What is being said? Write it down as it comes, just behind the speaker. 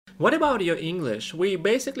What about your English? We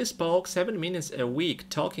basically spoke 7 minutes a week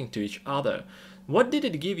talking to each other. What did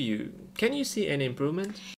it give you? Can you see any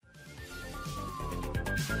improvement?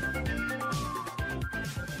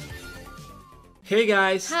 Hey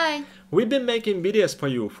guys! Hi! We've been making videos for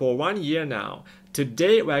you for 1 year now.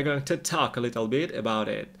 Today we're going to talk a little bit about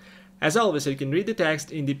it. As always, you can read the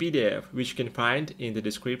text in the PDF, which you can find in the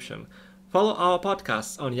description. Follow our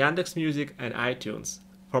podcasts on Yandex Music and iTunes.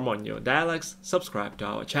 For more new dialects, subscribe to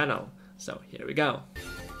our channel. So here we go.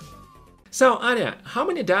 So Anya, how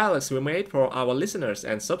many dialects we made for our listeners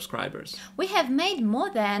and subscribers? We have made more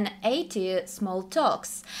than 80 small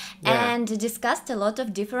talks and discussed a lot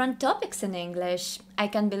of different topics in English. I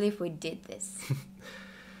can't believe we did this.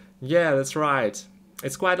 Yeah, that's right.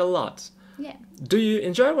 It's quite a lot. Yeah. Do you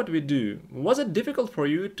enjoy what we do? Was it difficult for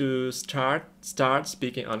you to start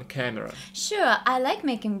speaking on camera? Sure, I like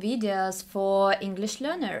making videos for English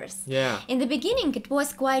learners. Yeah. In the beginning it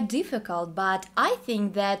was quite difficult, but I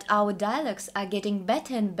think that our dialects are getting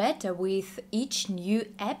better and better with each new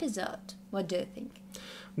episode. What do you think?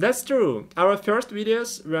 That's true. Our first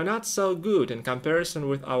videos were not so good in comparison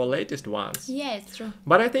with our latest ones. Yeah, it's true.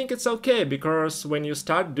 But I think it's okay because when you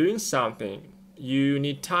start doing something, you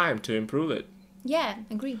need time to improve it. Yeah,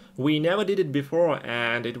 agree. We never did it before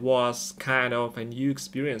and it was kind of a new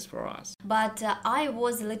experience for us. But I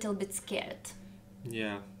was a little bit scared.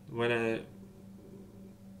 Yeah, when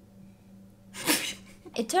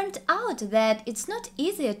It turned out that it's not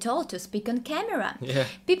easy at all to speak on camera. Yeah.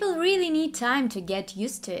 People really need time to get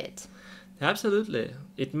used to it. Absolutely.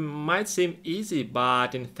 It might seem easy,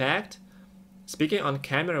 but in fact, speaking on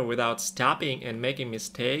camera without stopping and making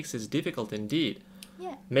mistakes is difficult indeed.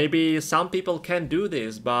 Yeah. Maybe some people can do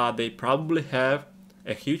this, but they probably have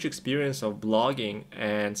a huge experience of blogging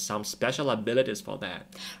and some special abilities for that.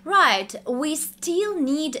 Right, we still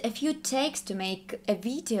need a few takes to make a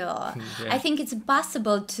video. Yeah. I think it's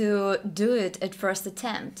impossible to do it at first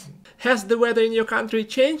attempt. Has the weather in your country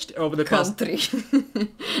changed over the past...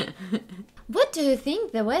 What do you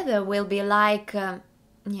think the weather will be like?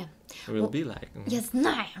 Will be like... Yes,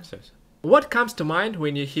 no. What comes to mind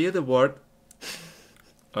when you hear the word...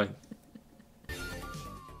 Oh.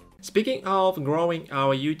 Speaking of growing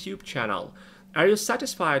our YouTube channel, are you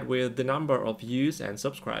satisfied with the number of views and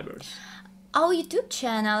subscribers? Our YouTube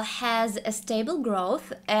channel has a stable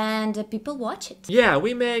growth and people watch it. Yeah,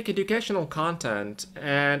 we make educational content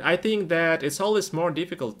and I think that it's always more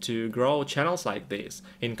difficult to grow channels like this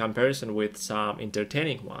in comparison with some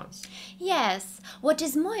entertaining ones. Yes, what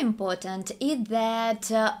is more important is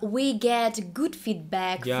that we get good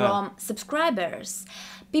feedback from subscribers.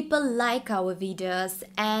 People like our videos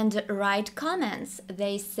and write comments.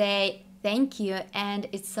 They say thank you and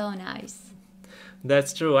it's so nice.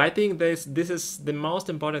 That's true. I think this is the most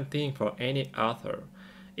important thing for any author.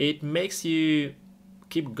 It makes you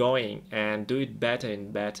keep going and do it better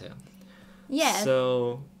and better. Yeah.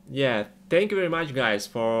 So, yeah, thank you very much guys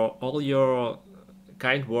for all your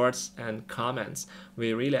kind words and comments.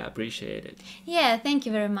 We really appreciate it. Yeah, thank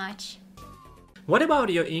you very much. What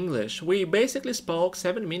about your English? We basically spoke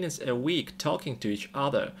 7 minutes a week talking to each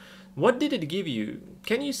other. What did it give you?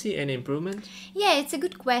 Can you see any improvement? Yeah, it's a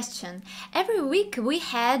good question. Every week we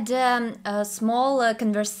had small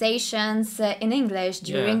conversations in English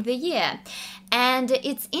during the year. And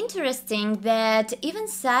it's interesting that even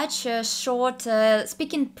such a short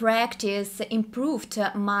speaking practice improved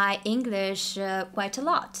my English quite a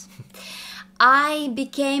lot. I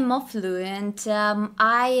became more fluent.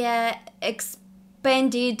 I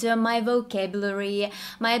expanded my vocabulary,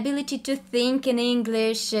 my ability to think in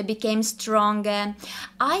English became stronger.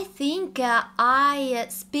 I think I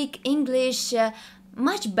speak English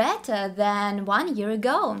much better than 1 year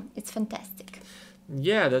ago. It's fantastic.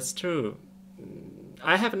 Yeah, that's true.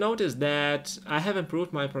 I have noticed that I have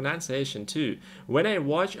improved my pronunciation too. When I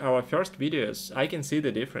watch our first videos, I can see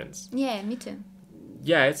the difference. Yeah, me too.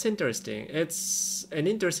 Yeah, it's interesting. It's an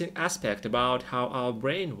interesting aspect about how our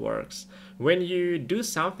brain works. When you do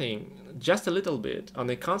something just a little bit on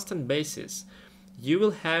a constant basis, you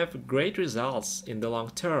will have great results in the long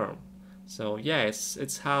term. So yeah,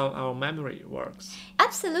 it's how our memory works.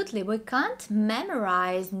 Absolutely, we can't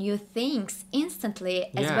memorize new things instantly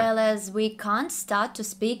as well as we can't start to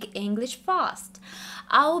speak English fast.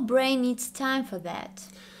 Our brain needs time for that.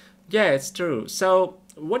 Yeah, it's true. So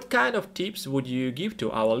what kind of tips would you give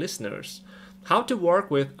to our listeners? How to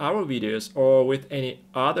work with our videos or with any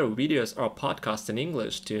other videos or podcasts in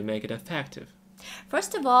English to make it effective?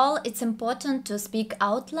 First of all, it's important to speak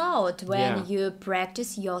out loud when you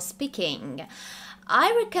practice your speaking.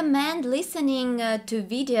 I recommend listening to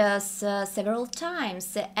videos several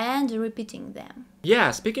times and repeating them.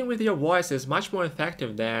 Yeah, speaking with your voice is much more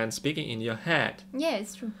effective than speaking in your head. Yeah,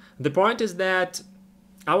 it's true. The point is that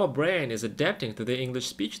our brain is adapting to the English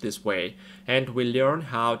speech this way, and we learn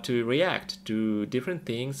how to react to different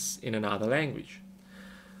things in another language.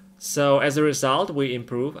 So, as a result, we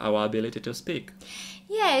improve our ability to speak.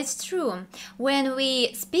 Yeah, it's true. When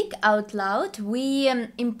we speak out loud, we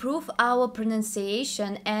improve our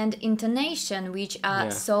pronunciation and intonation, which are Yeah.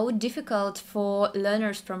 so difficult for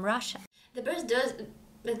learners from Russia. The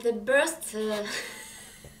burst.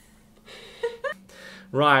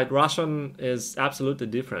 Right, Russian is absolutely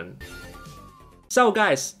different. So,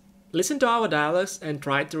 guys, listen to our dialogues and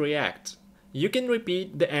try to react. You can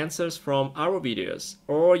repeat the answers from our videos,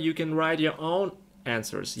 or you can write your own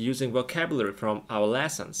answers using vocabulary from our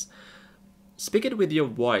lessons. Speak it with your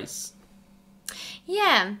voice.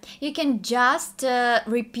 Yeah, you can just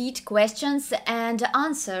repeat questions and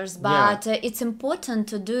answers, but it's important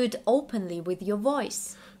to do it openly with your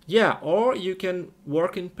voice. Yeah, or you can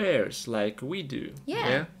work in pairs like we do.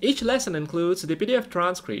 Yeah. Each lesson includes the PDF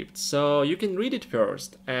transcript, so you can read it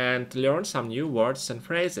first and learn some new words and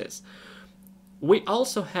phrases. We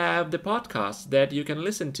also have the podcast that you can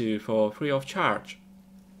listen to for free of charge.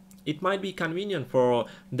 It might be convenient for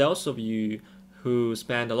those of you who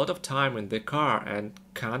spend a lot of time in the car and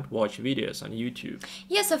can't watch videos on YouTube.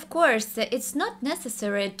 Yes, of course, it's not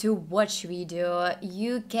necessary to watch video.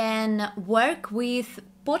 You can work with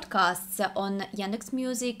podcasts on Yandex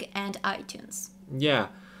Music and iTunes. Yeah.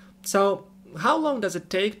 So, how long does it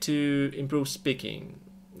take to improve speaking?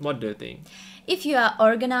 What do you think? If you are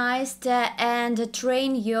organized and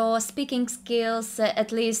train your speaking skills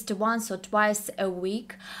at least once or twice a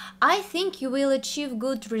week, I think you will achieve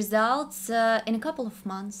good results in a couple of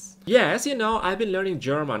months. Yeah, as you know, I've been learning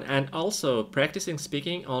German and also practicing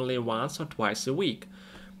speaking only once or twice a week.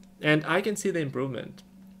 And I can see the improvement.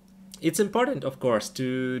 It's important, of course,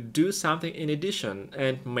 to do something in addition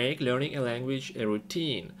and make learning a language a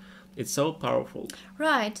routine. It's so powerful.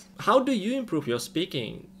 Right. How do you improve your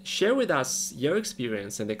speaking? Share with us your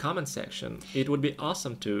experience in the comment section. It would be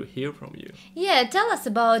awesome to hear from you. Yeah, tell us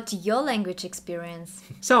about your language experience.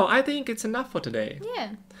 So, I think it's enough for today.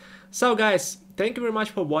 Yeah. So, guys, thank you very much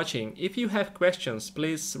for watching. If you have questions,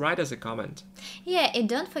 please write us a comment. Yeah, and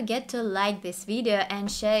don't forget to like this video and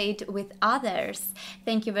share it with others.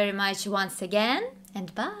 Thank you very much once again,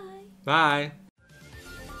 and bye. Bye!